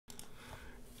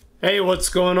Hey, what's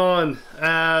going on?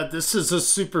 This is a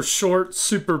super short,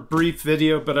 super brief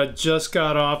video, but I just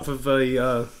got off of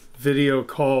a video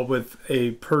call with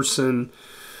a person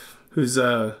who's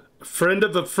a friend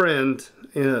of a friend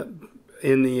in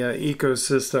the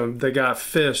ecosystem. They got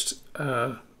phished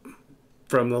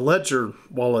from the Ledger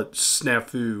wallet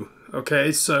snafu.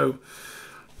 Okay, so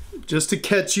just to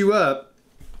catch you up,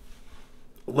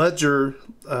 Ledger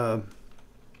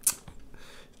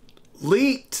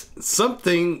leaked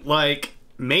something like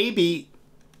maybe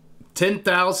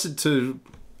 10,000 to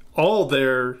all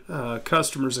their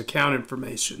customers' account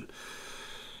information.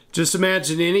 Just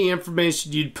imagine any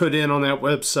information you'd put in on that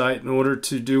website in order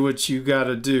to do what you got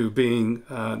to do, being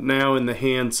now in the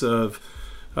hands of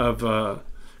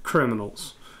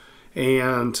criminals.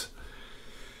 And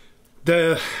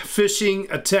the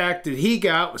phishing attack that he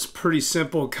got was pretty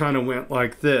simple. It kind of went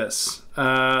like this.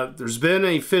 There's been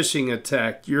a phishing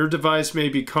attack. Your device may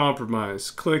be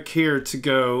compromised. Click here to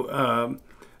go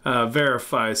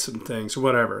verify some things or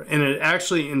whatever. And it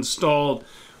actually installed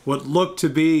what looked to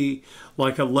be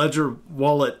like a Ledger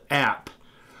wallet app.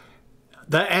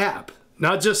 The app,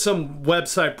 not just some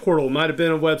website portal. It might have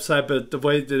been a website, but the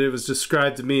way that it was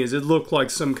described to me is it looked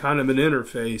like some kind of an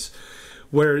interface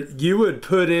where you would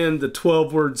put in the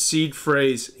 12-word seed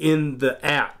phrase in the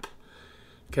app.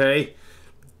 Okay?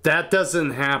 That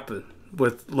doesn't happen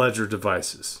with Ledger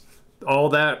devices. All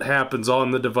that happens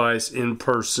on the device, in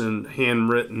person,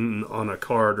 handwritten on a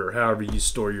card, or however you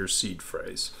store your seed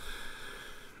phrase.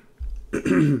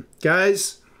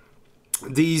 Guys,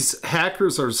 these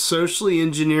hackers are socially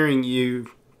engineering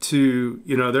you to,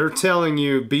 they're telling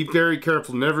you, be very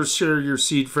careful, never share your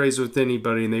seed phrase with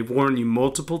anybody, and they've warned you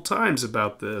multiple times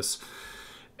about this,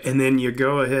 and then you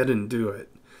go ahead and do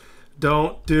it.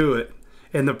 Don't do it.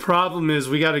 And the problem is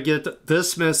we got to get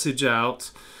this message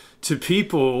out to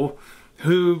people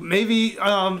who maybe,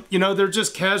 they're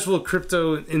just casual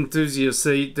crypto enthusiasts.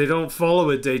 They don't follow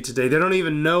it day to day. They don't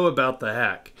even know about the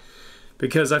hack,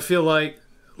 because I feel like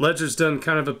Ledger's done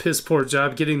kind of a piss poor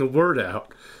job getting the word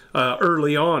out.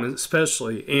 Early on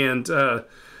especially, and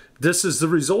this is the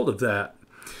result of that.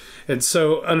 And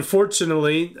so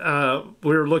unfortunately,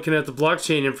 we're looking at the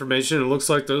blockchain information. It looks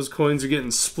like those coins are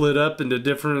getting split up into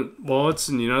different wallets,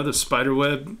 and the spider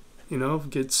web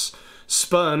gets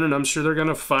spun, and I'm sure they're going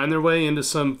to find their way into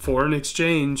some foreign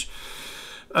exchange,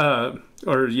 or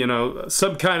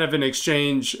some kind of an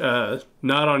exchange,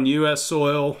 not on US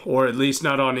soil, or at least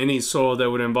not on any soil that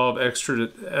would involve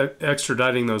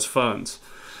extraditing those funds.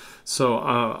 So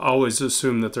I always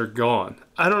assume that they're gone.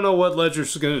 I don't know what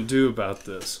Ledger's going to do about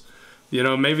this.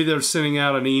 Maybe they're sending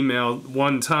out an email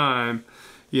one time,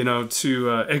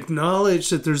 to acknowledge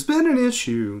that there's been an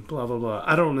issue, blah, blah, blah.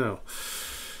 I don't know.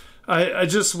 I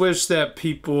just wish that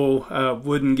people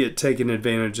wouldn't get taken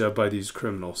advantage of by these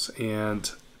criminals.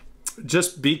 And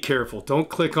just be careful. Don't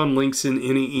click on links in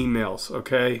any emails,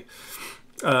 okay?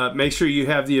 Make sure you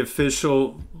have the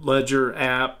official Ledger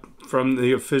app from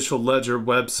the official Ledger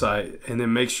website, and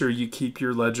then make sure you keep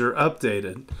your Ledger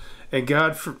updated.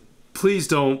 And please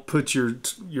don't put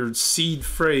your seed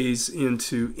phrase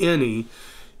into any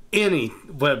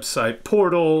website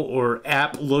portal or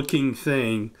app looking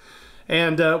thing.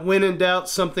 And when in doubt,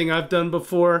 something I've done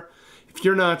before, if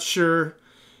you're not sure,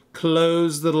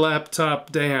 close the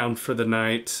laptop down for the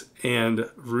night and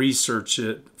research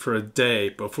it for a day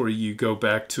before you go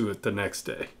back to it the next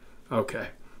day. Okay,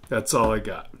 that's all I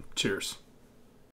got. Cheers.